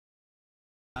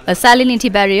A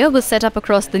salinity barrier was set up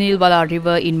across the Nilwala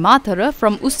River in Matara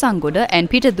from Ussangoda and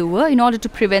Pitaduwa in order to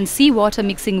prevent seawater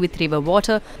mixing with river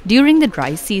water during the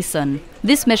dry season.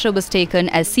 This measure was taken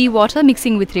as seawater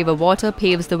mixing with river water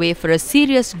paves the way for a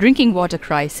serious drinking water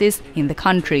crisis in the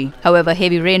country. However,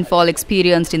 heavy rainfall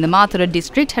experienced in the Matara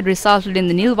district had resulted in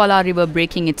the Nilwala River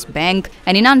breaking its bank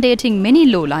and inundating many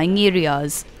low-lying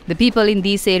areas. The people in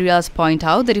these areas point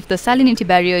out that if the salinity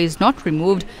barrier is not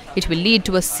removed, it will lead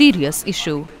to a serious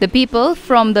issue. The people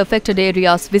from the affected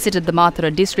areas visited the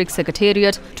Matara district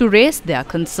secretariat to raise their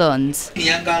concerns.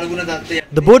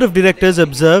 The board of directors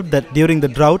observed that during the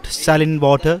drought, saline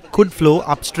water could flow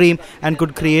upstream and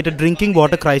could create a drinking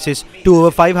water crisis to over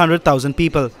 500,000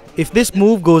 people. If this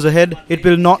move goes ahead, it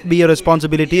will not be a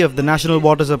responsibility of the National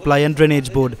Water Supply and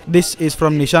Drainage Board. This is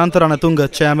from Nishantha Ranatunga,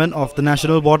 Chairman of the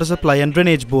National Water Supply and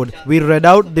Drainage Board. We read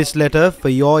out this letter for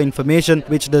your information,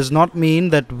 which does not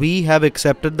mean that we have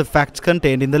accepted the facts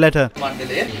contained in the letter.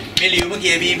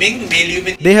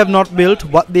 They have not built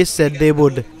what they said they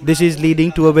would. This is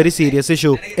leading to a very serious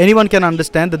issue. Anyone can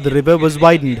understand that the river was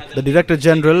widened. The Director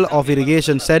General of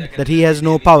Irrigation said that he has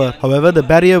no power. However, the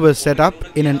barrier was set up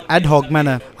in an ad hoc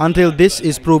manner. Until this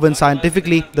is proven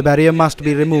scientifically, the barrier must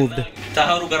be removed.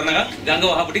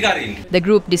 The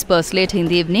group dispersed later in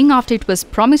the evening after it was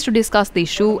promised to discuss the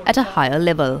issue at a higher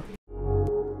level.